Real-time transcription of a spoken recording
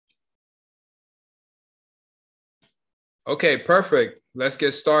Okay, perfect. Let's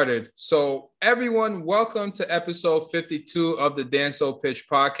get started. So, everyone, welcome to episode 52 of the Danso Pitch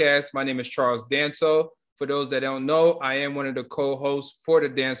podcast. My name is Charles Danso. For those that don't know, I am one of the co-hosts for the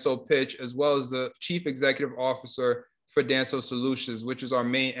Danso Pitch, as well as the chief executive officer for Danso Solutions, which is our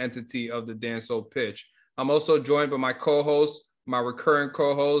main entity of the Danso Pitch. I'm also joined by my co-host, my recurring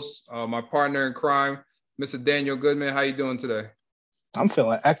co-host, my partner in crime, Mr. Daniel Goodman. How you doing today? I'm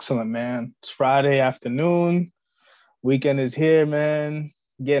feeling excellent, man. It's Friday afternoon. Weekend is here, man.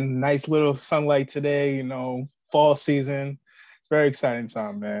 Getting nice little sunlight today, fall season. It's a very exciting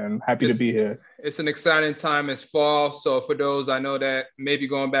time, man. Happy to be here. It's an exciting time. It's fall. So for those, I know that maybe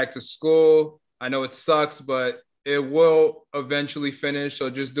going back to school, I know it sucks, but it will eventually finish.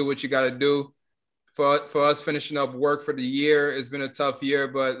 So just do what you got to do. For us finishing up work for the year, it's been a tough year,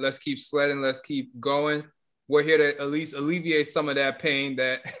 but let's keep sledding. Let's keep going. We're here to at least alleviate some of that pain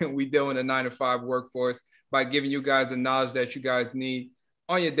that we deal in the 9-to-5 workforce by giving you guys the knowledge that you guys need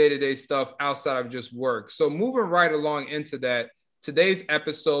on your day-to-day stuff outside of just work. So moving right along into that, today's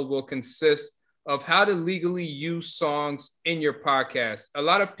episode will consist of how to legally use songs in your podcast. A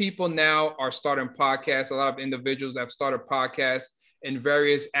lot of people now are starting podcasts. A lot of individuals have started podcasts in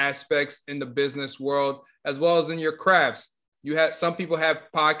various aspects in the business world, as well as in your crafts. Some people have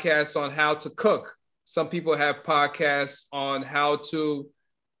podcasts on how to cook. Some people have podcasts on how to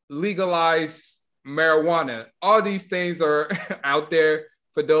legalize marijuana. All these things are out there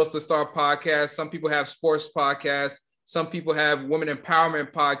for those to start podcasts. Some people have sports podcasts. Some people have women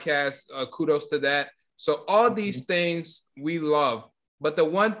empowerment podcasts. Kudos to that. So all these things we love. But the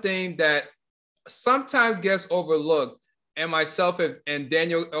one thing that sometimes gets overlooked, and myself and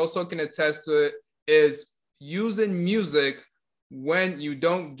Daniel also can attest to it, is using music when you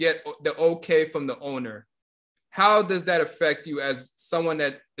don't get the okay from the owner. How does that affect you as someone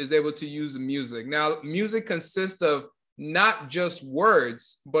that is able to use music? Now, music consists of not just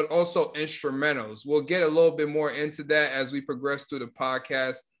words, but also instrumentals. We'll get a little bit more into that as we progress through the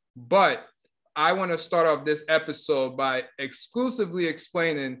podcast. But I want to start off this episode by exclusively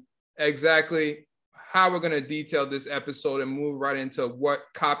explaining exactly how we're going to detail this episode and move right into what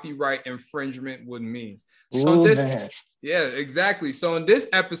copyright infringement would mean. Yeah, exactly. So in this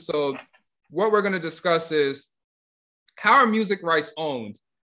episode, what we're going to discuss is, how are music rights owned?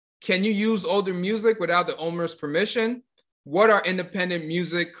 Can you use older music without the owner's permission? What are independent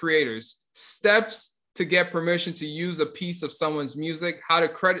music creators? Steps to get permission to use a piece of someone's music, how to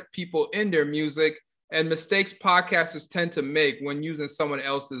credit people in their music, and mistakes podcasters tend to make when using someone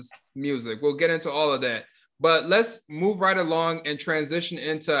else's music. We'll get into all of that. But let's move right along and transition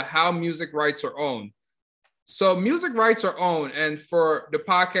into how music rights are owned. So music rights are owned. And for the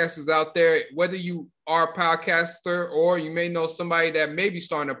podcasters out there, whether you are a podcaster or you may know somebody that may be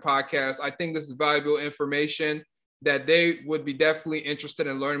starting a podcast, I think this is valuable information that they would be definitely interested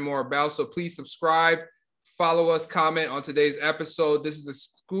in learning more about. So please subscribe, follow us, comment on today's episode. This is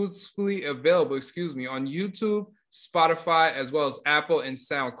exclusively available, on YouTube, Spotify, as well as Apple and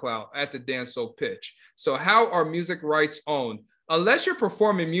SoundCloud at the Danso Pitch. So how are music rights owned? Unless you're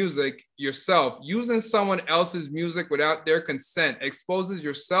performing music yourself, using someone else's music without their consent exposes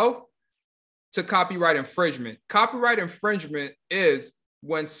yourself to copyright infringement. Copyright infringement is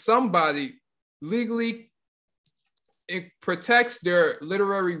when somebody legally protects their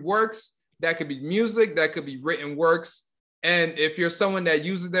literary works. That could be music, that could be written works. And if you're someone that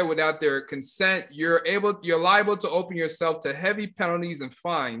uses that without their consent, you're liable to open yourself to heavy penalties and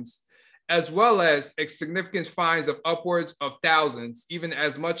fines, as well as significant fines of upwards of thousands, even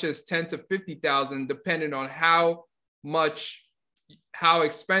as much as 10 to 50,000, depending on how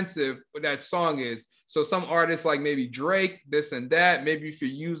expensive that song is. So some artists like maybe Drake, this and that, maybe if you're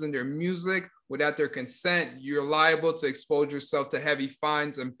using their music without their consent, you're liable to expose yourself to heavy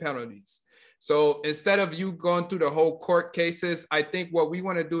fines and penalties. So instead of you going through the whole court cases, I think what we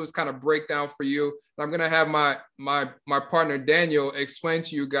want to do is kind of break down for you. I'm going to have my partner Daniel explain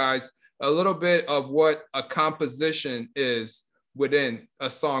to you guys a little bit of what a composition is within a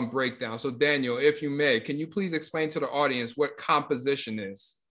song breakdown. So Daniel, if you may, can you please explain to the audience what composition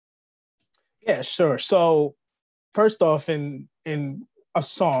is? Yeah, sure. So first off, in a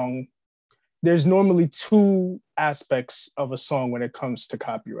song, there's normally two aspects of a song when it comes to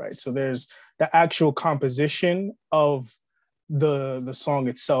copyright. So there's the actual composition of the song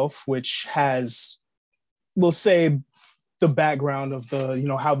itself, which has, we'll say, the background of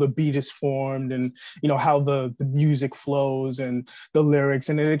how the beat is formed and, how the music flows and the lyrics.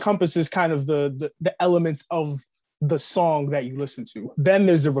 And it encompasses kind of the elements of the song that you listen to. Then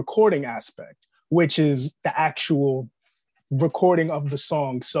there's the recording aspect, which is the actual recording of the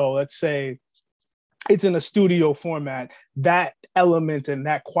song. So let's say it's in a studio format, that element and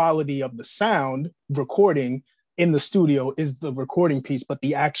that quality of the sound recording in the studio is the recording piece, but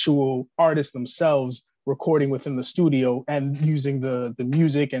the actual artists themselves recording within the studio and using the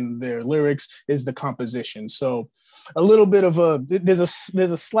music and their lyrics is the composition. So a little bit of there's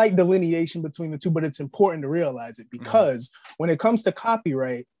a slight delineation between the two, but it's important to realize it because when it comes to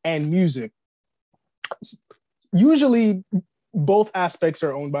copyright and music, usually both aspects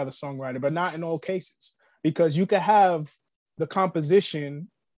are owned by the songwriter, but not in all cases, because you could have the composition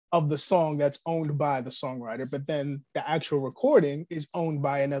of the song that's owned by the songwriter, but then the actual recording is owned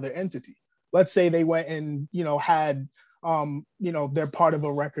by another entity. Let's say they went and, had, they're part of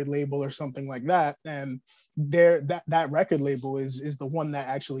a record label or something like that. And that record label is the one that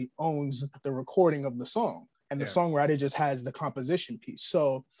actually owns the recording of the song. And the songwriter just has the composition piece.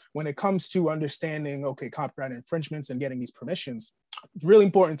 So when it comes to understanding, copyright infringements and getting these permissions, it's really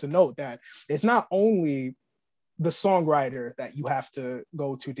important to note that it's not only the songwriter that you have to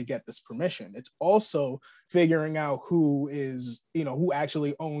go to get this permission. It's also figuring out who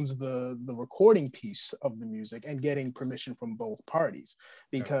actually owns the recording piece of the music and getting permission from both parties,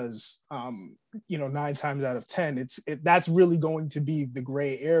 because 9 times out of 10, that's really going to be the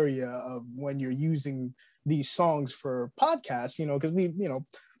gray area of when you're using these songs for podcasts, because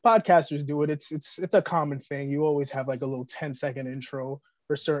podcasters do it. It's a common thing. You always have like a little 10-second intro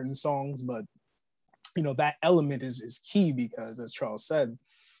for certain songs, but that element is key, because as Charles said,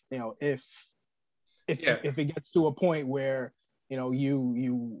 if it gets to a point where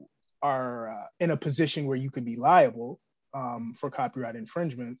you are in a position where you could be liable for copyright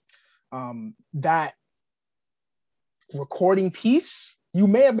infringement, that recording piece, you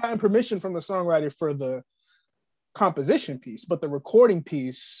may have gotten permission from the songwriter for the composition piece, but the recording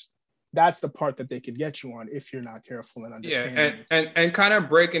piece, that's the part that they could get you on if you're not careful and understanding. And kind of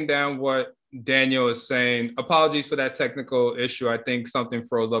breaking down what Daniel is saying. Apologies for that technical issue. I think something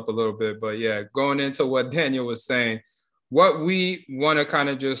froze up a little bit, but going into what Daniel was saying, what we want to kind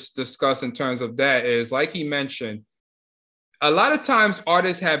of just discuss in terms of that is, like he mentioned, a lot of times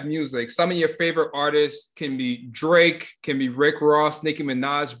artists have music. Some of your favorite artists can be Drake, can be Rick Ross, Nicki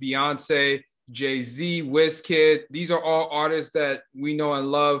Minaj, Beyonce, Jay-Z, Wizkid. These are all artists that we know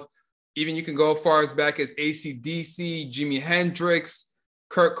and love. Even you can go as far as back as AC/DC, Jimi Hendrix,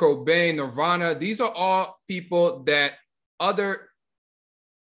 Kurt Cobain, Nirvana. These are all people that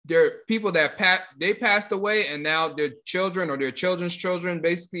they passed away, and now their children or their children's children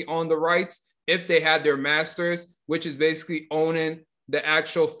basically own the rights if they had their masters, which is basically owning the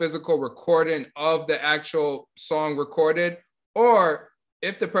actual physical recording of the actual song recorded. Or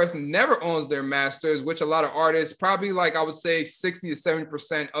if the person never owns their masters, which a lot of artists, probably like I would say 60 to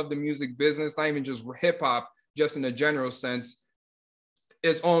 70% of the music business, not even just hip hop, just in a general sense,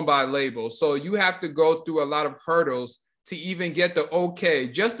 is owned by a label. So you have to go through a lot of hurdles to even get the okay,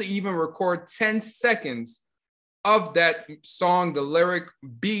 just to even record 10 seconds of that song, the lyric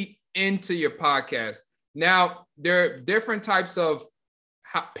beat into your podcast. Now, there are different types of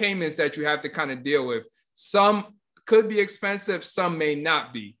payments that you have to kind of deal with. Some could be expensive, some may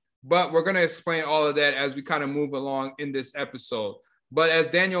not be, but we're going to explain all of that as we kind of move along in this episode. But as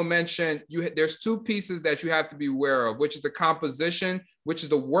Daniel mentioned, there's two pieces that you have to be aware of, which is the composition, which is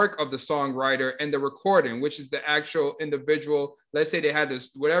the work of the songwriter, and the recording, which is the actual individual. Let's say they had this,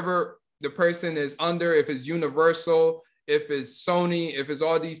 whatever the person is under, if it's Universal, if it's Sony, if it's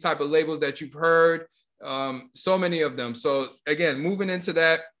all these type of labels that you've heard, so many of them. So again, moving into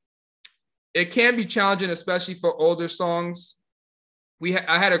that, it can be challenging, especially for older songs.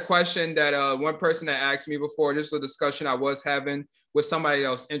 I had a question that one person that asked me before. This was a discussion I was having with somebody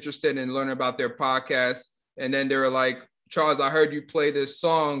else interested in learning about their podcast. And then they were like, Charles, I heard you play this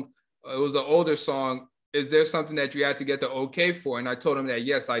song. It was an older song. Is there something that you had to get the okay for? And I told him that,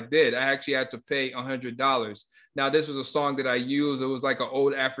 yes, I did. I actually had to pay $100. Now, this was a song that I used. It was like an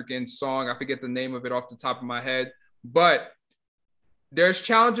old African song. I forget the name of it off the top of my head. But there's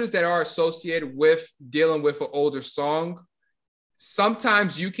challenges that are associated with dealing with an older song.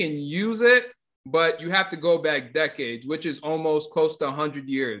 Sometimes you can use it, but you have to go back decades, which is almost close to 100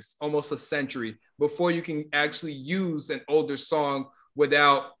 years, almost a century, before you can actually use an older song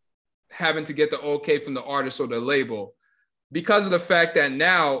without having to get the okay from the artist or the label. Because of the fact that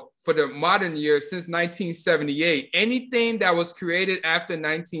now, for the modern years, since 1978, anything that was created after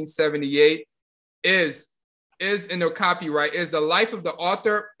 1978 is in the copyright, is the life of the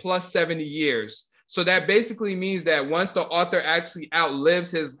author plus 70 years. So that basically means that once the author actually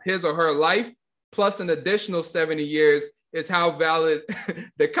outlives his or her life, plus an additional 70 years is how valid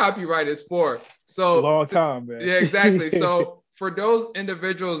the copyright is for. So a long time, man. Yeah, exactly. So for those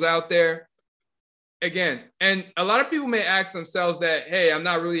individuals out there, again, and a lot of people may ask themselves that, hey, I'm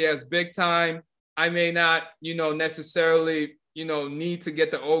not really as big time. I may not, necessarily, need to get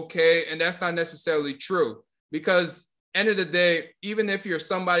the okay. And that's not necessarily true, because end of the day, even if you're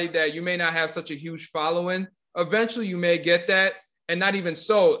somebody that you may not have such a huge following, eventually you may get that. And not even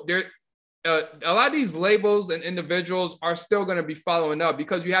so, there, a lot of these labels and individuals are still going to be following up,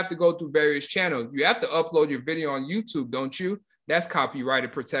 because you have to go through various channels. You have to upload your video on YouTube, don't you? That's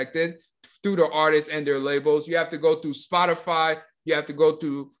copyrighted, protected through the artists and their labels. You have to go through Spotify. You have to go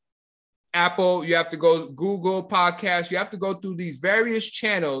through Apple. You have to go Google Podcasts. You have to go through these various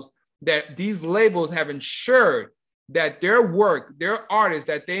channels that these labels have ensured that their work, their artists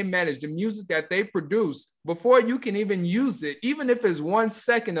that they manage, the music that they produce, before you can even use it, even if it's 1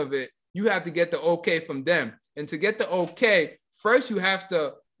 second of it, you have to get the okay from them. And to get the okay, first you have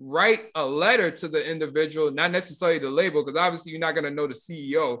to write a letter to the individual, not necessarily the label, because obviously you're not going to know the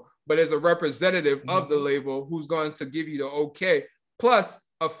CEO, but as a representative of the label who's going to give you the okay, plus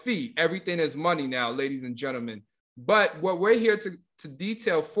a fee. Everything is money now, ladies and gentlemen. But what we're here to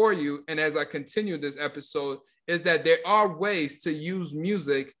detail for you, and as I continue this episode, is that there are ways to use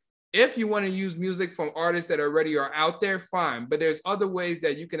music. If you want to use music from artists that already are out there, fine. But there's other ways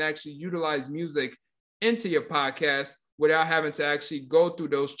that you can actually utilize music into your podcast without having to actually go through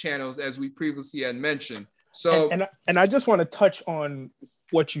those channels, as we previously had mentioned. So, and I just want to touch on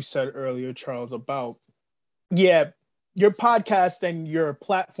what you said earlier, Charles, about, yeah, your podcast and your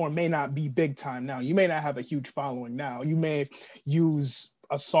platform may not be big time now. You may not have a huge following now. You may use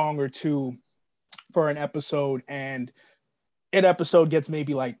a song or two for an episode, and an episode gets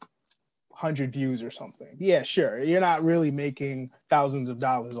maybe like 100 views or something. Yeah, sure. You're not really making thousands of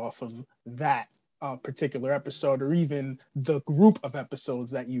dollars off of that particular episode, or even the group of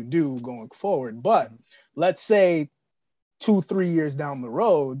episodes that you do going forward. But let's say 2-3 years down the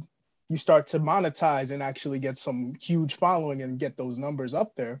road, you start to monetize and actually get some huge following and get those numbers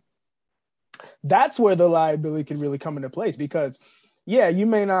up there. That's where the liability can really come into place, because yeah, it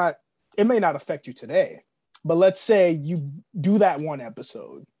may not affect you today, but let's say you do that one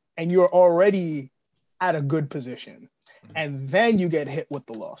episode and you're already at a good position, and then you get hit with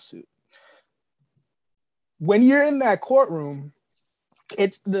the lawsuit. When you're in that courtroom,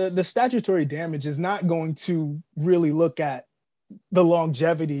 it's the statutory damage is not going to really look at the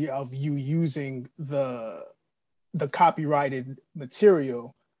longevity of you using the copyrighted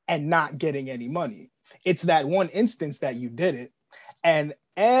material and not getting any money. It's that one instance that you did it, and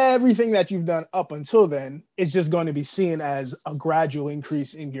everything that you've done up until then is just going to be seen as a gradual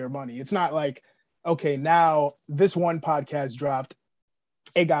increase in your money. It's not like, okay, now this one podcast dropped,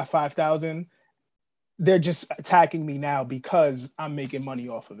 it got 5,000. They're just attacking me now because I'm making money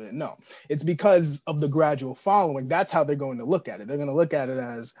off of it. No, it's because of the gradual following. That's how they're going to look at it. They're going to look at it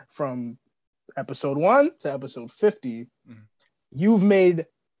as from episode 1 to episode 50, you've made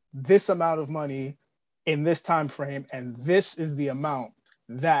this amount of money in this time frame, and this is the amount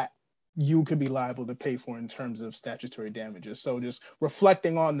that you could be liable to pay for in terms of statutory damages. So just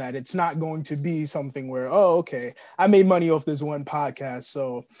reflecting on that, it's not going to be something where, oh, okay, I made money off this one podcast,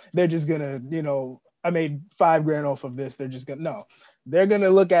 so they're just gonna, I made $5,000 off of this. They're just gonna, no, they're gonna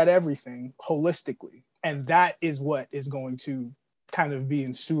look at everything holistically. And that is what is going to kind of be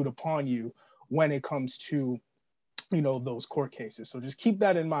ensued upon you when it comes to, those court cases. So just keep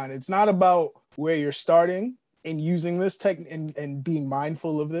that in mind. It's not about where you're starting and using this tech and being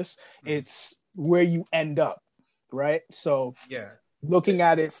mindful of this. It's where you end up, right? So yeah, looking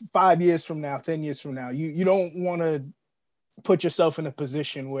at it 5 years from now, 10 years from now, you don't want to put yourself in a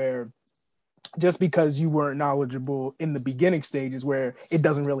position where just because you weren't knowledgeable in the beginning stages where it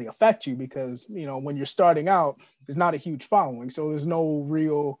doesn't really affect you, because, when you're starting out, there's not a huge following. So there's no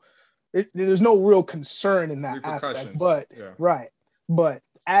real concern in that aspect, but right. But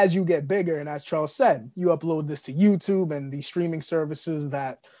as you get bigger, and as Charles said, you upload this to YouTube and the streaming services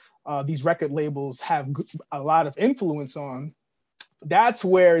that these record labels have a lot of influence on, that's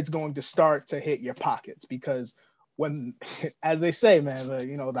where it's going to start to hit your pockets. Because when, as they say, man,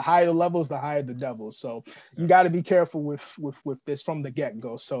 the higher the levels, the higher the devil. So you got to be careful with this from the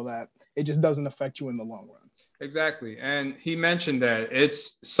get-go, so that it just doesn't affect you in the long run. Exactly. And he mentioned that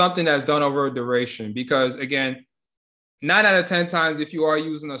it's something that's done over a duration, because again, 9 out of 10 times, if you are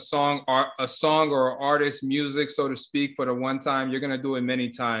using a song or artist music, so to speak, for the one time, you're going to do it many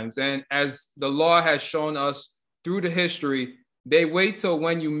times. And as the law has shown us through the history, they wait till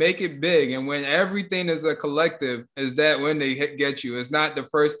when you make it big and when everything is a collective, is that when they get you. It's not the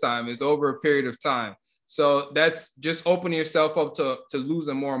first time, it's over a period of time. So that's just opening yourself up to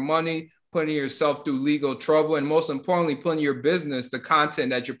losing more money, putting yourself through legal trouble, and most importantly, putting your business, the content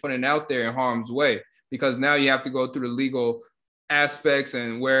that you're putting out there, in harm's way. because now you have to go through the legal aspects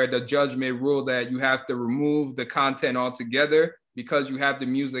and where the judge may rule that you have to remove the content altogether because you have the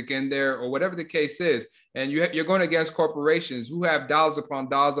music in there or whatever the case is. And you're going against corporations who have dollars upon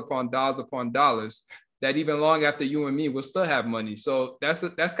dollars upon dollars upon dollars that even long after you and me will still have money. So that's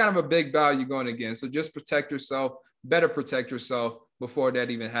kind of a big value you're going against. So just protect yourself, better protect yourself before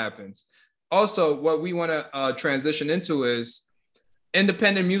that even happens. Also, what we want to transition into is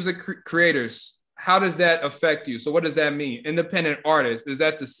independent music creators. How does that affect you? So what does that mean? Independent artists, is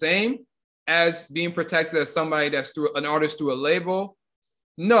that the same as being protected as somebody that's through an artist through a label?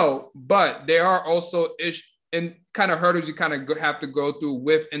 No, but there are also and kind of hurdles you kind of have to go through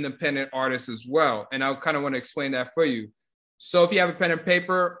with independent artists as well. And I kind of want to explain that for you. So if you have a pen and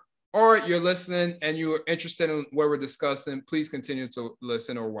paper or you're listening and you're interested in what we're discussing, please continue to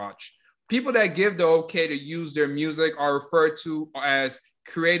listen or watch. People that give the okay to use their music are referred to as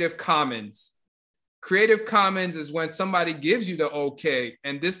Creative Commons. Creative Commons is when somebody gives you the okay,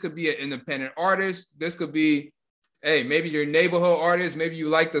 and this could be an independent artist. This could be, hey, maybe your neighborhood artist. Maybe you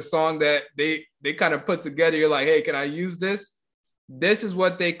like the song that they kind of put together. You're like, hey, can I use this? This is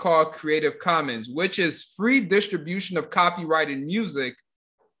what they call Creative Commons, which is free distribution of copyrighted music,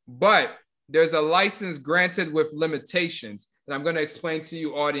 but there's a license granted with limitations. And I'm going to explain to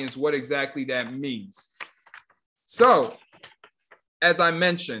you, audience, what exactly that means. So, as I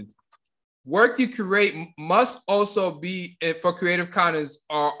mentioned, work you create must also be for Creative Commons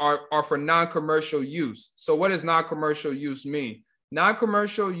are for non-commercial use. So what does non-commercial use mean?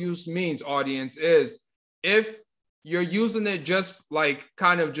 Non-commercial use means, audience, is if you're using it just like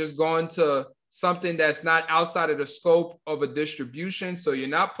kind of just going to something that's not outside of the scope of a distribution. So you're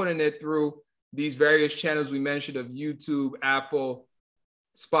not putting it through these various channels we mentioned of YouTube, Apple,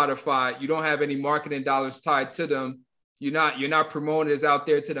 Spotify. You don't have any marketing dollars tied to them. You're not promoting this out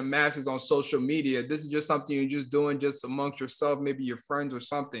there to the masses on social media. This is just something you're just doing just amongst yourself, maybe your friends or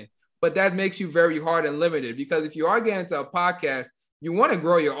something. But that makes you very hard and limited, because if you are getting into a podcast, you want to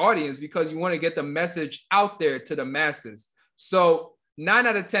grow your audience because you want to get the message out there to the masses. So 9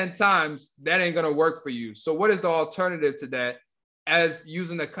 out of 10 times, that ain't going to work for you. So what is the alternative to that as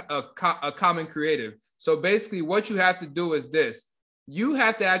using a common creative? So basically what you have to do is this. You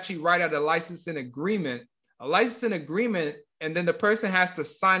have to actually write out a licensing agreement, and then the person has to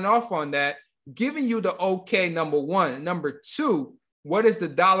sign off on that, giving you the okay, number one. Number two, what is the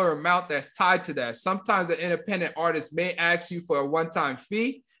dollar amount that's tied to that? Sometimes an independent artist may ask you for a one-time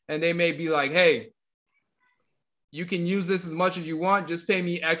fee, and they may be like, hey, you can use this as much as you want. Just pay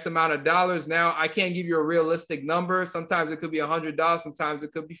me X amount of dollars. Now, I can't give you a realistic number. Sometimes it could be $100. Sometimes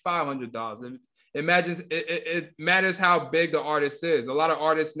it could be $500. It matters how big the artist is. A lot of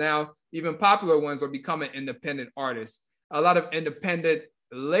artists now, even popular ones, are becoming independent artists. A lot of independent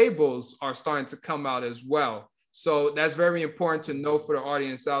labels are starting to come out as well. So that's very important to know for the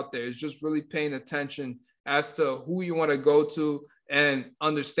audience out there. It's just really paying attention as to who you want to go to and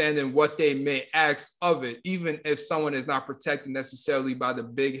understanding what they may ask of it, even if someone is not protected necessarily by the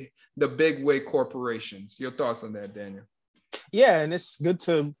big wig corporations. Your thoughts on that, Daniel? Yeah, and it's good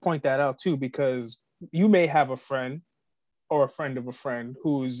to point that out too, because you may have a friend or a friend of a friend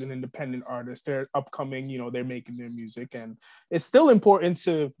who's an independent artist. They're upcoming, they're making their music, and it's still important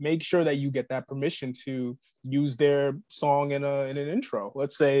to make sure that you get that permission to use their song in an intro.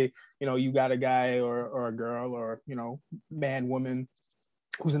 Let's say, you got a guy or a girl or, man, woman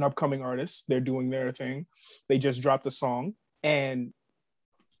who's an upcoming artist. They're doing their thing. They just dropped a song, and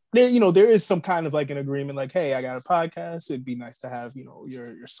there is some kind of like an agreement, like, hey, I got a podcast. It'd be nice to have,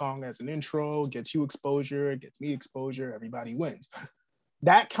 your song as an intro, gets you exposure, gets me exposure, everybody wins.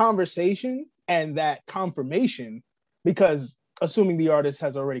 That conversation and that confirmation, because assuming the artist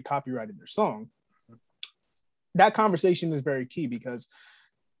has already copyrighted their song, that conversation is very key, because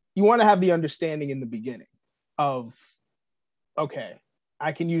you want to have the understanding in the beginning of, okay,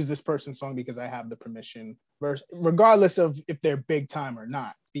 I can use this person's song because I have the permission, regardless of if they're big time or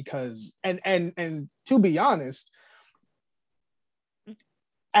not. Because and to be honest,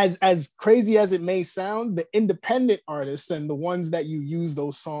 as crazy as it may sound, the independent artists and the ones that you use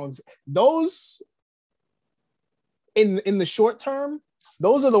those songs, those in the short term,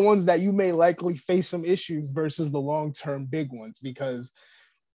 those are the ones that you may likely face some issues versus the long-term big ones. Because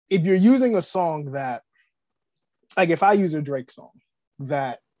if you're using a song that, like if I use a Drake song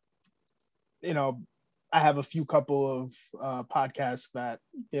that, I have a couple of podcasts that,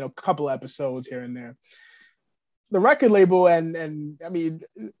 couple episodes here and there. The record label and I mean,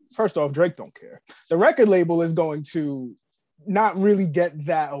 first off, Drake don't care. The record label is going to not really get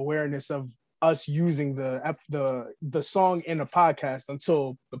that awareness of us using the song in a podcast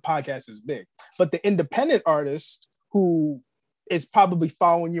until the podcast is big. But the independent artist who is probably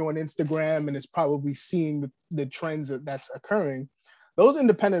following you on Instagram and is probably seeing the trends that's occurring, those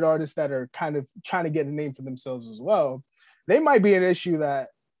independent artists that are kind of trying to get a name for themselves as well, they might be an issue that,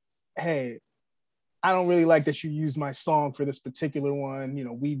 hey, I don't really like that you used my song for this particular one. You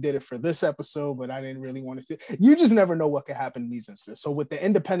know, we did it for this episode, but I didn't really want to. You just never know what could happen in these instances. So with the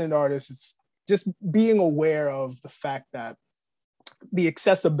independent artists, it's just being aware of the fact that the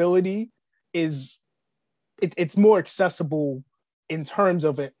accessibility is, it's more accessible in terms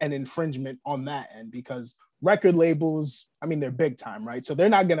of an infringement on that end, because record labels, I mean, they're big time, right? So they're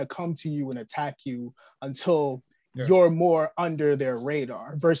not going to come to you and attack you until you're more under their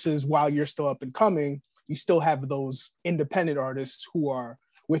radar, versus while you're still up and coming, you still have those independent artists who are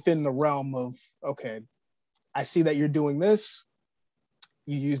within the realm of, okay, I see that you're doing this.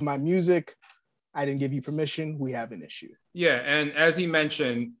 You use my music. I didn't give you permission. We have an issue. Yeah. And as he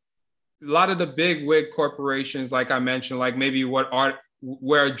mentioned, a lot of the big wig corporations, like I mentioned, like maybe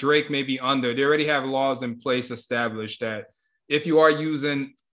where Drake may be under, they already have laws in place established that if you are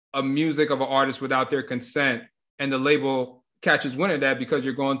using a music of an artist without their consent, and the label catches wind of that because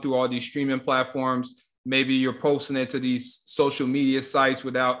you're going through all these streaming platforms, maybe you're posting it to these social media sites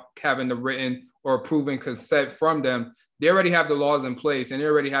without having the written or proven consent from them, they already have the laws in place and they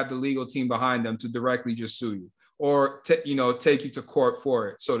already have the legal team behind them to directly just sue you or take you to court for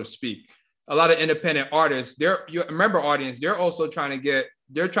it, so to speak. A lot of independent artists, audience, they're also trying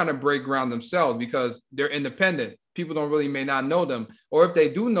to break ground themselves because they're independent. People may not know them. Or if they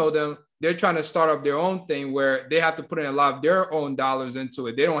do know them, they're trying to start up their own thing where they have to put in a lot of their own dollars into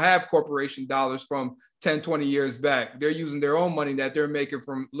it. They don't have corporation dollars from 10, 20 years back. They're using their own money that they're making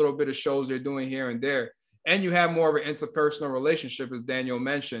from a little bit of shows they're doing here and there. And you have more of an interpersonal relationship, as Daniel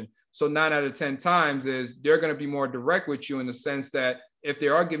mentioned. So 9 out of 10 times is they're going to be more direct with you in the sense that if they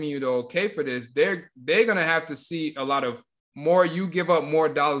are giving you the okay for this, they're going to have to see a lot of more, you give up more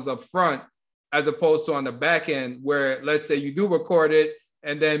dollars up front as opposed to on the back end where, let's say you do record it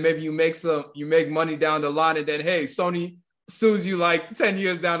and then maybe you make money down the line and then, hey, Sony sues you like 10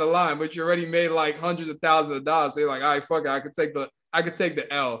 years down the line, but you already made like hundreds of thousands of dollars. They're like, all right, fuck it, I could take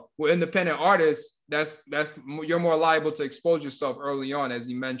the L. With independent artists, that's you're more liable to expose yourself early on, as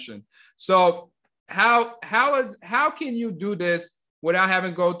he mentioned. So how can you do this without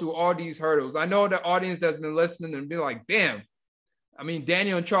having to go through all these hurdles? I know the audience that's been listening and be like, damn, I mean,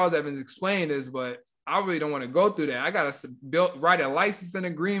 Daniel and Charles have been explaining this, but I really don't want to go through that. I got to write a licensing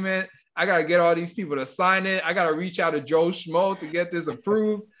agreement. I got to get all these people to sign it. I got to reach out to Joe Schmo to get this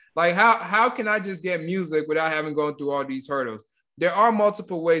approved. Like, how can I just get music without having gone through all these hurdles? There are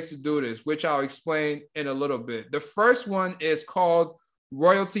multiple ways to do this, which I'll explain in a little bit. The first one is called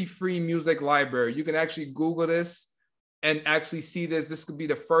royalty-free music library. You can actually Google this and actually see this. This could be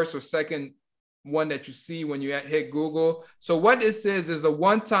the first or second one that you see when you hit Google. So what this is a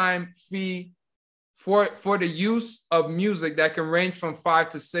one-time fee for the use of music that can range from $5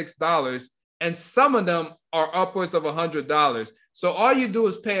 to $6. And some of them are upwards of $100. So all you do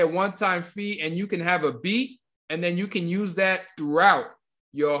is pay a one-time fee and you can have a beat and then you can use that throughout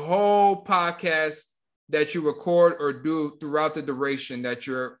your whole podcast that you record or do throughout the duration that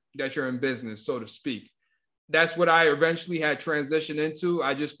you're in business, so to speak. That's what I eventually had transitioned into.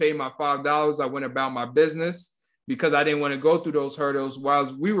 I just paid my $5. I went about my business because I didn't want to go through those hurdles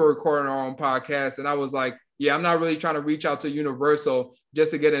while we were recording our own podcast. And I was like, yeah, I'm not really trying to reach out to Universal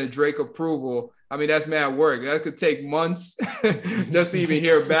just to get a Drake approval. I mean, that's mad work. That could take months just to even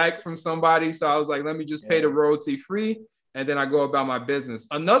hear back from somebody. So I was like, let me just pay the royalty free. And then I go about my business.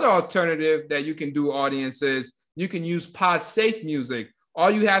 Another alternative that you can do, audience, is you can use PodSafe Music.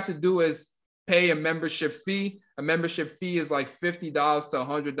 All you have to do is pay a membership fee. A membership fee is like $50 to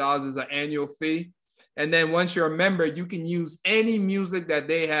 $100 is an annual fee. And then once you're a member, you can use any music that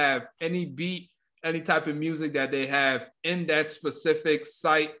they have, any beat, any type of music that they have in that specific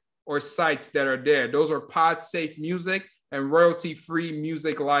site or sites that are there. Those are PodSafe Music and royalty-free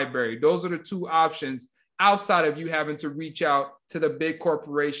music library. Those are the two options outside of you having to reach out to the big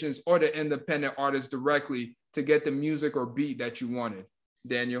corporations or the independent artists directly to get the music or beat that you wanted.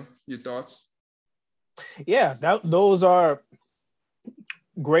 Daniel, your thoughts? Yeah, those are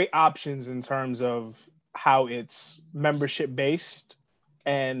great options in terms of how it's membership based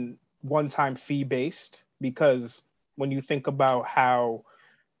and one-time fee based, because when you think about how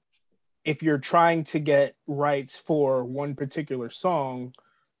if you're trying to get rights for one particular song,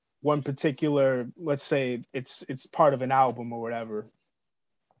 one particular, let's say it's part of an album or whatever,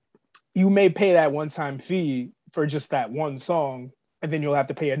 you may pay that one-time fee for just that one song, and then you'll have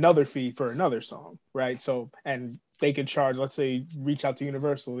to pay another fee for another song, right? So, and they could charge, let's say, reach out to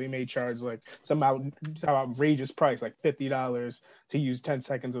Universal, they may charge like some outrageous price, like $50 to use 10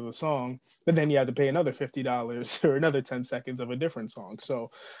 seconds of a song, but then you have to pay another $50 or another 10 seconds of a different song.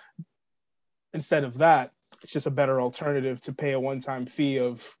 So instead of that, it's just a better alternative to pay a one-time fee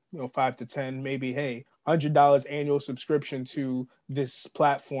of 5 to 10, maybe, hey, $100 annual subscription to this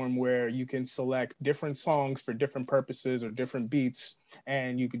platform where you can select different songs for different purposes or different beats,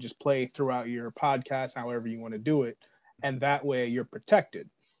 and you can just play throughout your podcast however you want to do it, and that way you're protected,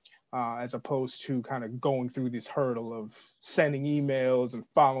 as opposed to kind of going through this hurdle of sending emails and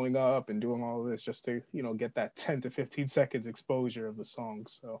following up and doing all of this just to get that 10 to 15 seconds exposure of the song.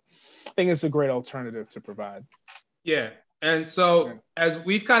 So I think it's a great alternative to provide. Yeah. And so as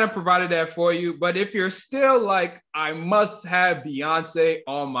we've kind of provided that for you, but if you're still like, I must have Beyonce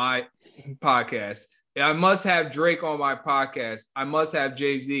on my podcast, I must have Drake on my podcast, I must have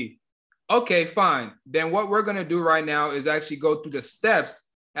Jay-Z. Okay, fine. Then what we're going to do right now is actually go through the steps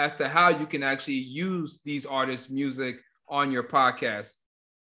as to how you can actually use these artists' music on your podcast.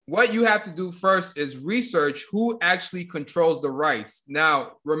 What you have to do first is research who actually controls the rights.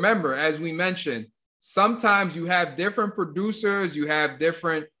 Now, remember, as we mentioned, sometimes you have different producers, you have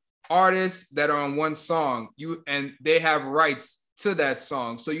different artists that are on one song, and they have rights to that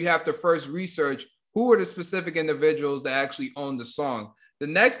song. So you have to first research who are the specific individuals that actually own the song. The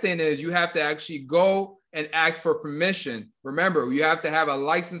next thing is you have to actually go and ask for permission. Remember, you have to have a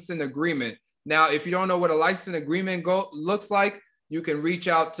licensing agreement. Now, if you don't know what a licensing agreement looks like, you can reach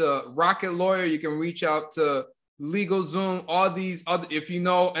out to Rocket Lawyer, you can reach out to LegalZoom, all these other, if you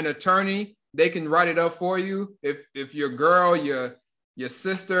know an attorney, they can write it up for you. If your girl, your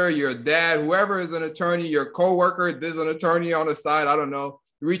sister, your dad, whoever is an attorney, your coworker, there's an attorney on the side, I don't know,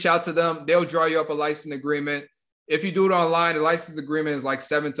 reach out to them. They'll draw you up a license agreement. If you do it online, the license agreement is like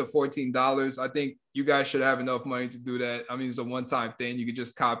 $7 to $14. I think you guys should have enough money to do that. I mean, it's a one-time thing. You could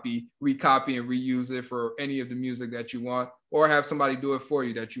just recopy and reuse it for any of the music that you want, or have somebody do it for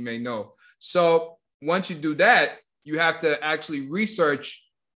you that you may know. So once you do that, you have to actually research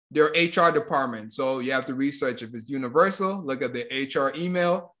their HR department. So you have to research if it's Universal, look at the HR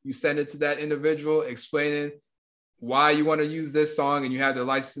email, you send it to that individual explaining why you want to use this song, and you have the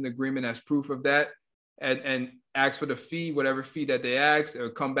licensing agreement as proof of that, and ask for the fee, whatever fee that they ask or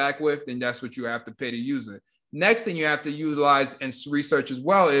come back with, then that's what you have to pay to use it. Next thing you have to utilize and research as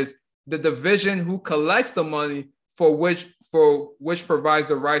well is the division who collects the money for which provides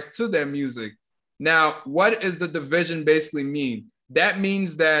the rights to their music. Now, what does the division basically mean? That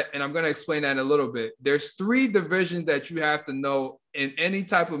means that, and I'm going to explain that in a little bit, there's 3 divisions that you have to know in any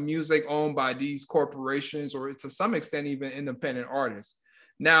type of music owned by these corporations, or to some extent, even independent artists.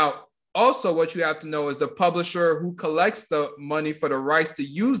 Now, also what you have to know is the publisher who collects the money for the rights to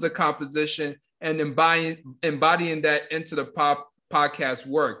use the composition and embodying that into the podcast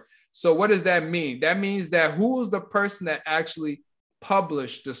work. So what does that mean? That means that who is the person that actually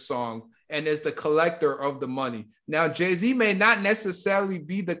published the song and is the collector of the money. Now, Jay-Z may not necessarily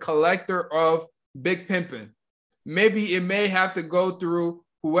be the collector of Big Pimpin'. Maybe it may have to go through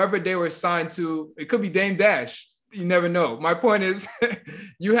whoever they were signed to. It could be Dame Dash. You never know. My point is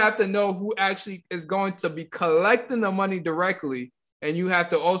you have to know who actually is going to be collecting the money directly, and you have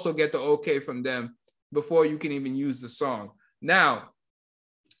to also get the okay from them before you can even use the song. Now,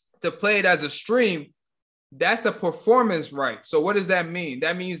 to play it as a stream, that's a performance right. So what does that mean?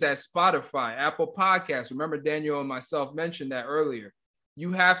 That means that Spotify, Apple Podcasts, remember Daniel and myself mentioned that earlier,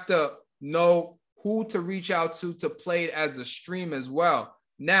 you have to know who to reach out to play it as a stream as well.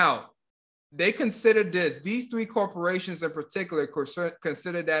 Now, they consider these 3 corporations in particular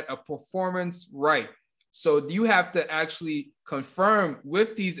consider that a performance right. So you have to actually confirm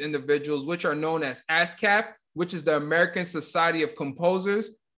with these individuals, which are known as ASCAP, which is the American Society of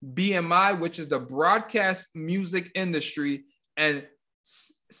Composers, BMI, which is the Broadcast Music Industry, and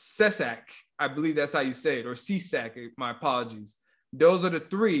SESAC, I believe that's how you say it, or CSAC, my apologies. Those are the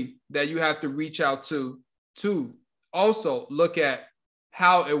 3 that you have to reach out to also look at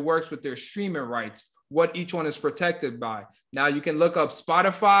how it works with their streaming rights, what each one is protected by. Now you can look up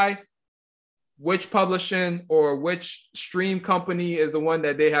Spotify, which publishing or which stream company is the one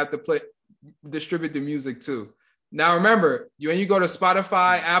that they have to distribute the music to. Now remember, when you go to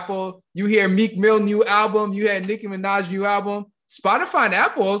Spotify, Apple, you hear Meek Mill new album, you hear Nicki Minaj new album. Spotify and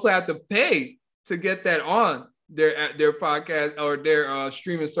Apple also have to pay to get that on their podcast or their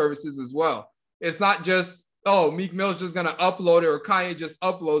streaming services as well. It's not just, oh, Meek Mill's just gonna upload it or Kanye just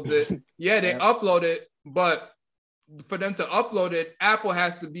uploads it. Yeah, they upload it, but for them to upload it, Apple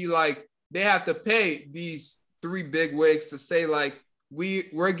has to be like, they have to pay these 3 big wigs to say like,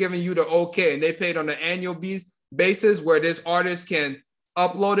 we're giving you the okay, and they paid on an annual basis where this artist can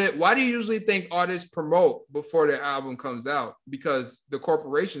upload it. Why do you usually think artists promote before their album comes out? Because the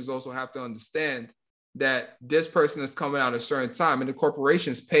corporations also have to understand that this person is coming out at a certain time, and the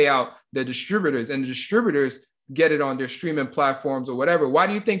corporations pay out the distributors, and the distributors get it on their streaming platforms or whatever. Why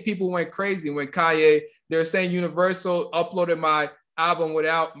do you think people went crazy when Kanye, they're saying Universal uploaded my album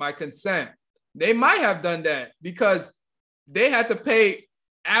without my consent? They might have done that because they had to pay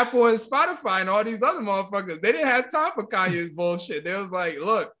Apple and Spotify and all these other motherfuckers. They didn't have time for Kanye's bullshit. They was like,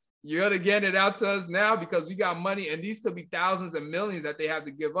 look, you got to get it out to us now because we got money, and these could be thousands and millions that they have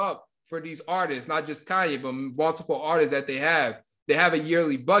to give up for these artists, not just Kanye, but multiple artists that they have. They have a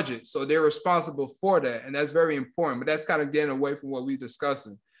yearly budget, so they're responsible for that, and that's very important. But that's kind of getting away from what we're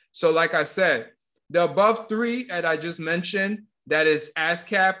discussing. So like I said, the above three that I just mentioned, that is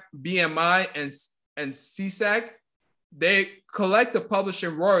ASCAP, BMI, and SESAC, they collect the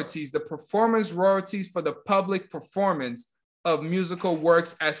publishing royalties, the performance royalties for the public performance of musical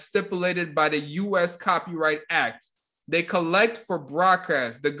works as stipulated by the U.S. Copyright Act. They collect for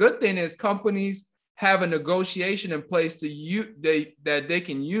broadcast. The good thing is companies have a negotiation in place that they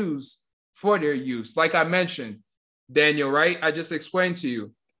can use for their use. Like I mentioned, Daniel, right? I just explained to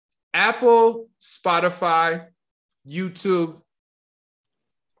you. Apple, Spotify, YouTube,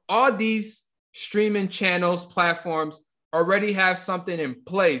 all these streaming channels, platforms already have something in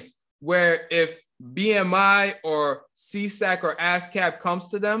place where if BMI or SESAC or ASCAP comes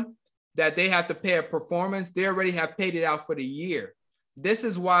to them that they have to pay a performance, they already have paid it out for the year. This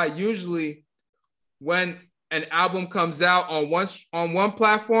is why usually when an album comes out on one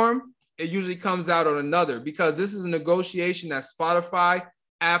platform, it usually comes out on another, because this is a negotiation that Spotify,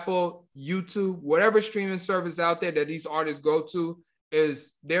 Apple, YouTube, whatever streaming service out there that these artists go to,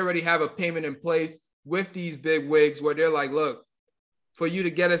 is they already have a payment in place with these big wigs where they're like, look, for you to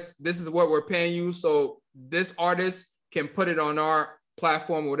get us, this is what we're paying you. So this artist can put it on our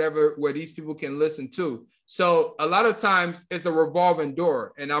platform, whatever, where these people can listen to. So a lot of times it's a revolving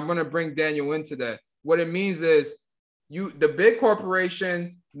door. And I'm going to bring Daniel into that. What it means is the big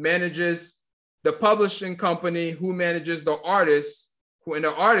corporation manages the publishing company, who manages the artist, and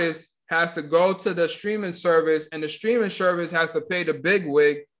the artist has to go to the streaming service, and the streaming service has to pay the big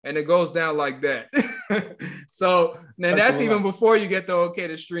wig, and it goes down like that. So then that's even before you get the okay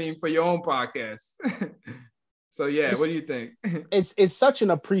to stream for your own podcast. So yeah, what do you think? It's such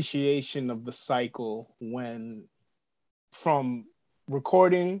an appreciation of the cycle when from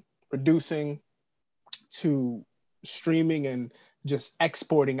recording, producing, to streaming and just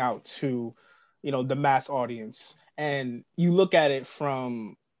exporting out to, the mass audience. And you look at it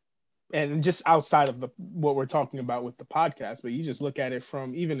from, and just outside of what we're talking about with the podcast, but you just look at it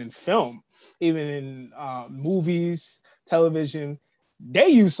from even in film, even in movies, television, they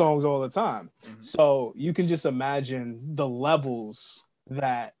use songs all the time. Mm-hmm. So you can just imagine the levels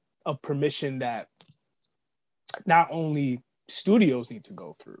of permission that not only studios need to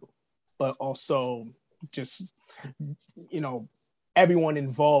go through, but also just, everyone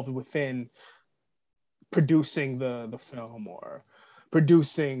involved within producing the film or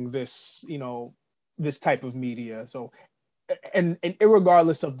producing this, this type of media. So, and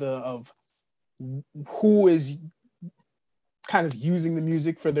irregardless of who is kind of using the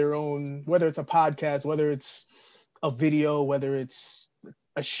music for their own, whether it's a podcast, whether it's a video, whether it's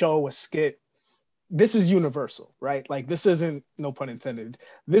a show, a skit, this is universal, right? Like, this isn't, no pun intended,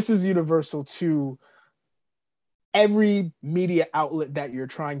 this is universal to every media outlet that you're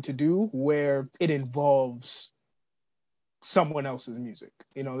trying to do where it involves someone else's music.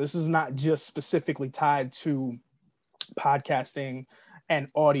 This is not just specifically tied to podcasting and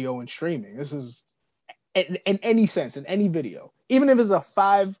audio and streaming. This is in any sense, in any video, even if it's a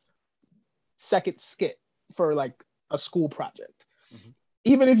 5-second skit for like a school project. Mm-hmm.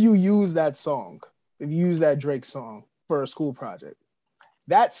 Even if you use that song, if you use that Drake song for a school project,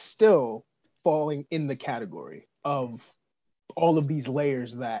 that's still falling in the category of all of these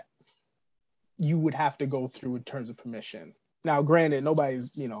layers that you would have to go through in terms of permission. Now, granted,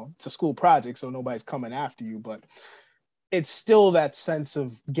 nobody's, it's a school project, so nobody's coming after you, but it's still that sense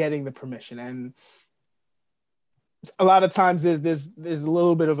of getting the permission. And a lot of times there's a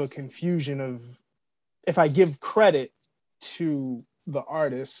little bit of a confusion of, if I give credit to the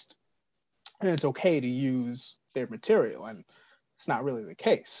artist, and it's okay to use their material, and it's not really the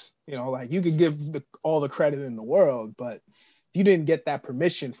case. Like, you could give all the credit in the world, but if you didn't get that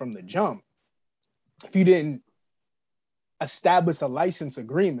permission from the jump, if you didn't establish a license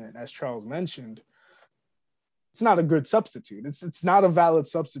agreement, as Charles mentioned, it's not a good substitute. It's not a valid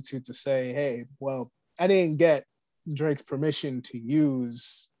substitute to say, hey, well, I didn't get Drake's permission to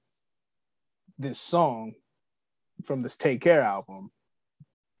use this song from this Take Care album.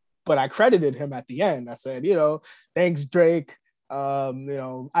 But I credited him at the end. I said, thanks, Drake.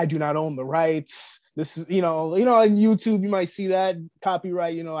 I do not own the rights. This is, on YouTube, you might see that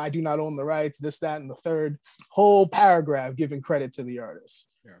copyright, I do not own the rights, this, that, and the third. Whole paragraph giving credit to the artist.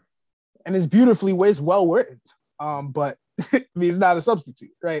 Yeah. And it's well written. But I mean, it's not a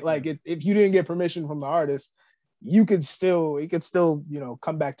substitute, right? Like if you didn't get permission from the artist, it could still,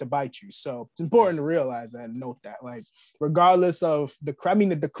 come back to bite you. So it's important to realize that and note that, like, regardless of the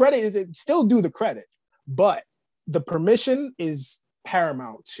credit, it still do the credit, but the permission is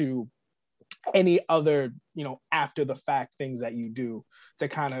paramount to any other, after the fact things that you do to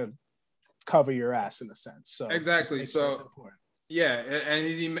kind of cover your ass in a sense. So exactly. So yeah, and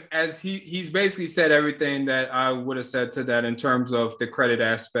he's basically said everything that I would have said to that in terms of the credit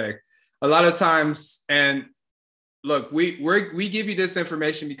aspect. A lot of times, and look, we give you this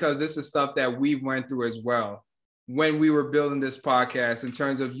information because this is stuff that we've went through as well when we were building this podcast in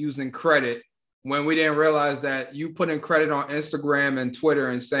terms of using credit, when we didn't realize that you putting credit on Instagram and Twitter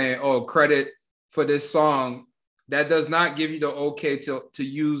and saying, oh, credit for this song, that does not give you the okay to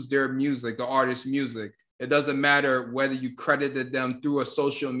use their music, the artist's music. It doesn't matter whether you credited them through a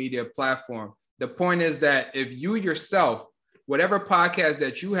social media platform. The point is that if you yourself, whatever podcast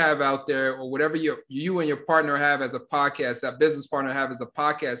that you have out there, or whatever you and your partner have as a podcast, that business partner have as a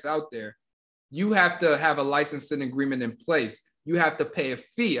podcast out there, you have to have a licensing agreement in place. You have to pay a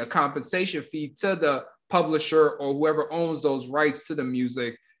fee, a compensation fee to the publisher or whoever owns those rights to the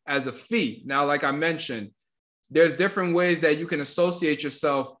music as a fee. Now, like I mentioned, there's different ways that you can associate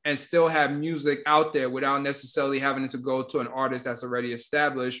yourself and still have music out there without necessarily having to go to an artist that's already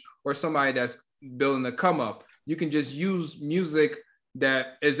established or somebody that's building a come up. You can just use music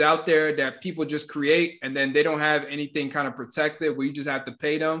that is out there that people just create, and then they don't have anything kind of protected where you just have to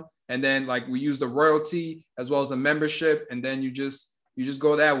pay them. And then like we use the royalty as well as the membership, and then you just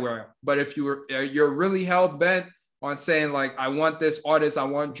go that way. But if you're really hell bent on saying like, I want this artist, I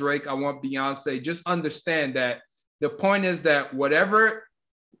want Drake, I want Beyonce, just understand that the point is that whatever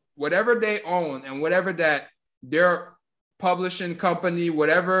they own and whatever that their publishing company,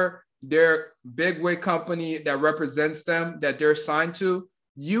 whatever their big wig company that represents them, that they're signed to,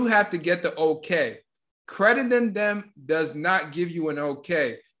 you have to get the okay. Crediting them does not give you an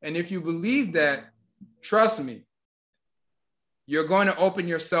okay. And if you believe that, trust me, you're going to open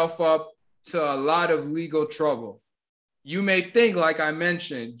yourself up to a lot of legal trouble. You may think, like I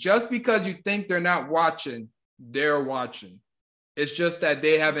mentioned, just because you think they're not watching, they're watching. It's just that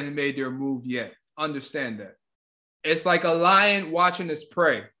they haven't made their move yet. Understand that. It's like a lion watching its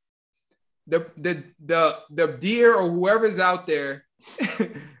prey. The deer or whoever's out there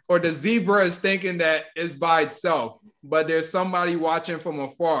or the zebra is thinking that it's by itself, but there's somebody watching from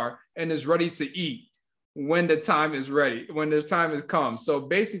afar and is ready to eat when the time is ready, when the time has come. So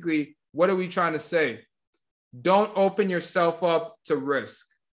basically, what are we trying to say? Don't open yourself up to risk.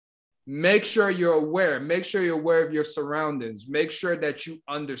 Make sure you're aware. Make sure you're aware of your surroundings. Make sure that you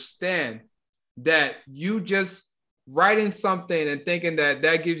understand that you just writing something and thinking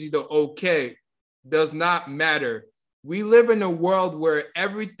that gives you the okay does not matter. We live in a world where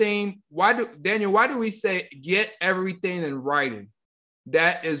everything, why do we say get everything in writing?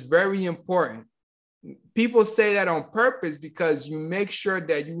 That is very important. People say that on purpose because you make sure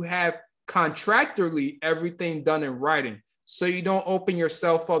that you have contractually everything done in writing so you don't open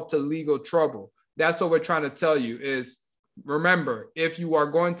yourself up to legal trouble. That's what we're trying to tell you is, remember, if you are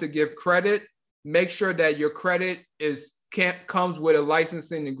going to give credit, make sure that your credit comes with a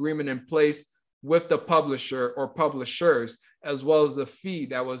licensing agreement in place with the publisher or publishers, as well as the fee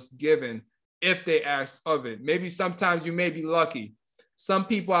that was given if they ask of it. Maybe sometimes you may be lucky. Some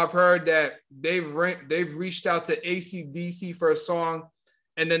people I've heard that they've reached out to AC/DC for a song,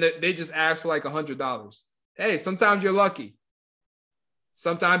 and then they just ask for like $100. Hey, sometimes you're lucky.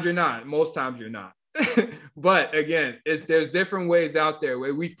 Sometimes you're not. Most times you're not. But again, there's different ways out there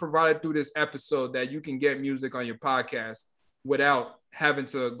where we've provided through this episode that you can get music on your podcast without having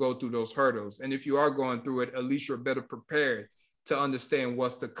to go through those hurdles. And if you are going through it, at least you're better prepared to understand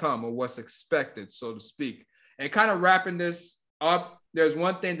what's to come or what's expected, so to speak. And kind of wrapping this up, there's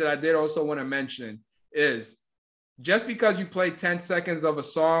one thing that I did also want to mention is just because you play 10 seconds of a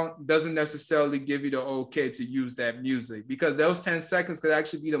song doesn't necessarily give you the okay to use that music, because those 10 seconds could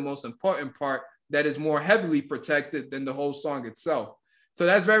actually be the most important part that is more heavily protected than the whole song itself. So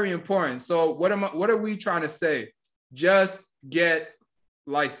that's very important. So what are we trying to say? Just get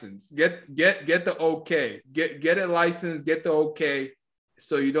licensed, get the okay, get a license, get the okay,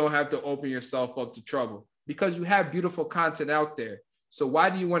 so you don't have to open yourself up to trouble. Because you have beautiful content out there. So why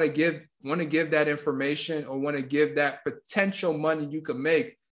do you want to give that information or want to give that potential money you could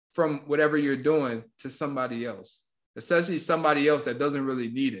make from whatever you're doing to somebody else, especially somebody else that doesn't really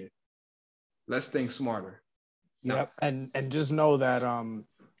need it? Let's think smarter. Yep. And just know that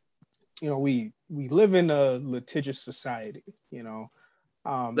we live in a litigious society,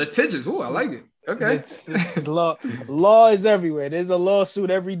 litigious. Oh, I like it. Okay. It's law is everywhere. There's a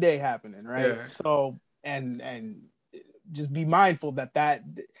lawsuit every day happening, right? Yeah. So and just be mindful that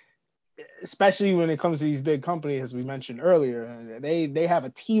especially when it comes to these big companies, as we mentioned earlier, they have a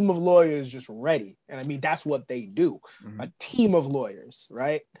team of lawyers just ready. And I mean, that's what they do. Mm-hmm. A team of lawyers,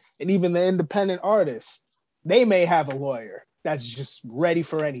 right? And even the independent artists, they may have a lawyer that's just ready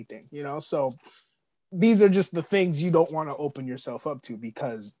for anything, So these are just the things you don't want to open yourself up to,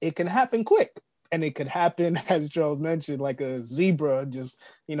 because it can happen quick. And it could happen, as Charles mentioned, like a zebra just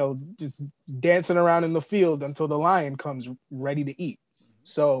dancing around in the field until the lion comes ready to eat.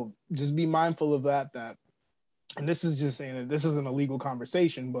 So just be mindful of that, and this is just saying that this isn't a legal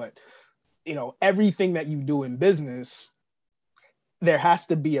conversation, but, everything that you do in business, there has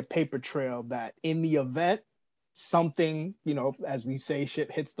to be a paper trail that in the event something, as we say, shit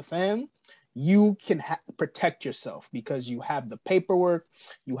hits the fan, you can protect yourself because you have the paperwork,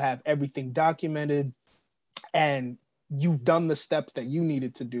 you have everything documented, and you've done the steps that you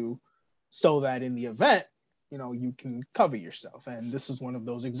needed to do so that in the event, you can cover yourself. And this is one of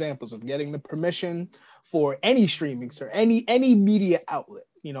those examples of getting the permission for any streaming or any media outlet.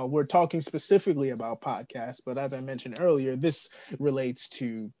 We're talking specifically about podcasts, but as I mentioned earlier, this relates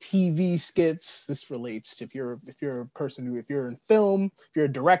to TV skits. This relates to if you're if you're in film, if you're a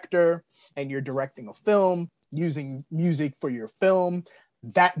director and you're directing a film, using music for your film,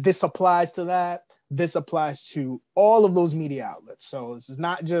 that this applies to that. This applies to all of those media outlets. So this is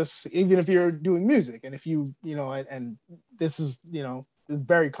not just, even if you're doing music, and if and this is, is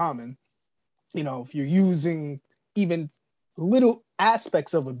very common, if you're using even little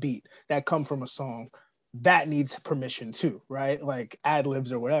aspects of a beat that come from a song, that needs permission too, right? Like ad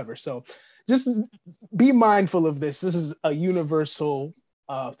libs or whatever. So just be mindful of this. This is a universal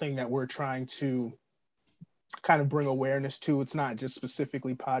thing that we're trying to kind of bring awareness to. It's not just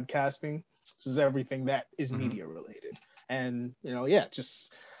specifically podcasting. This is everything that is media related. And,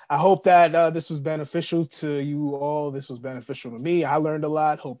 I hope that this was beneficial to you all. This was beneficial to me. I learned a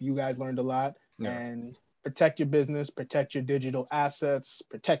lot. Hope you guys learned a lot. Yeah. And protect your business, protect your digital assets,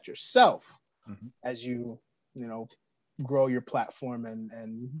 protect yourself as you grow your platform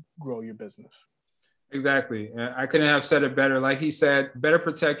and grow your business. Exactly. I couldn't have said it better. Like he said, better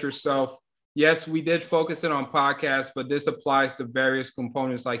protect yourself. Yes, we did focus in on podcasts, but this applies to various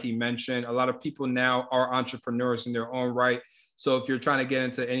components like he mentioned. A lot of people now are entrepreneurs in their own right. So if you're trying to get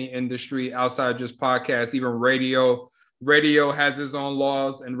into any industry outside of just podcasts, even radio has its own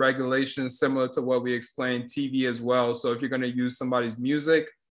laws and regulations similar to what we explained, TV as well. So if you're going to use somebody's music,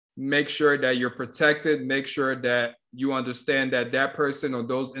 make sure that you're protected. Make sure that you understand that that person or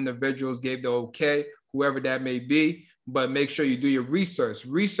those individuals gave the okay, whoever that may be, but make sure you do your research.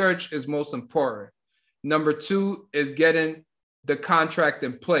 Research is most important. Number 2 is getting the contract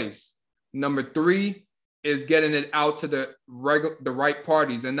in place. Number 3 is getting it out to the right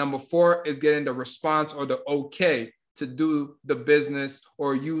parties. And number 4 is getting the response or the okay to do the business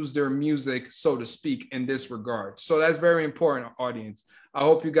or use their music, so to speak, in this regard. So that's very important, audience. I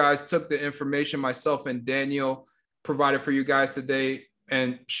hope you guys took the information myself and Daniel provided for you guys today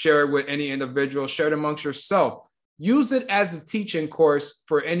and share it with any individual, share it amongst yourself. Use it as a teaching course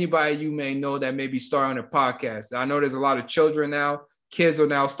for anybody you may know that may be starting a podcast. I know there's a lot of children now. Kids are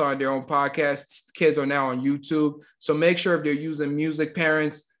now starting their own podcasts. Kids are now on YouTube. So make sure if they're using music,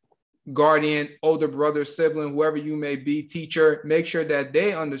 parents, guardian, older brother, sibling, whoever you may be, teacher, make sure that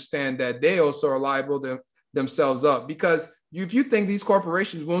they understand that they also are liable to themselves up. Because if you think these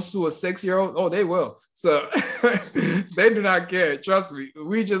corporations won't sue a 6-year-old, oh, they will. So they do not care. Trust me.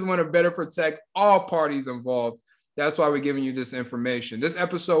 We just want to better protect all parties involved. That's why we're giving you this information. This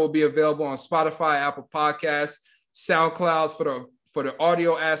episode will be available on Spotify, Apple Podcasts, SoundCloud for the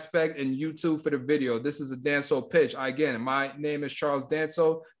audio aspect, and YouTube for the video. This is a Danso pitch. Again, my name is Charles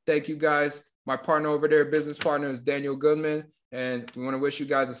Danso. Thank you guys. My partner over there, business partner, is Daniel Goodman. And we want to wish you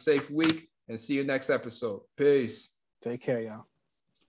guys a safe week and see you next episode. Peace. Take care, y'all.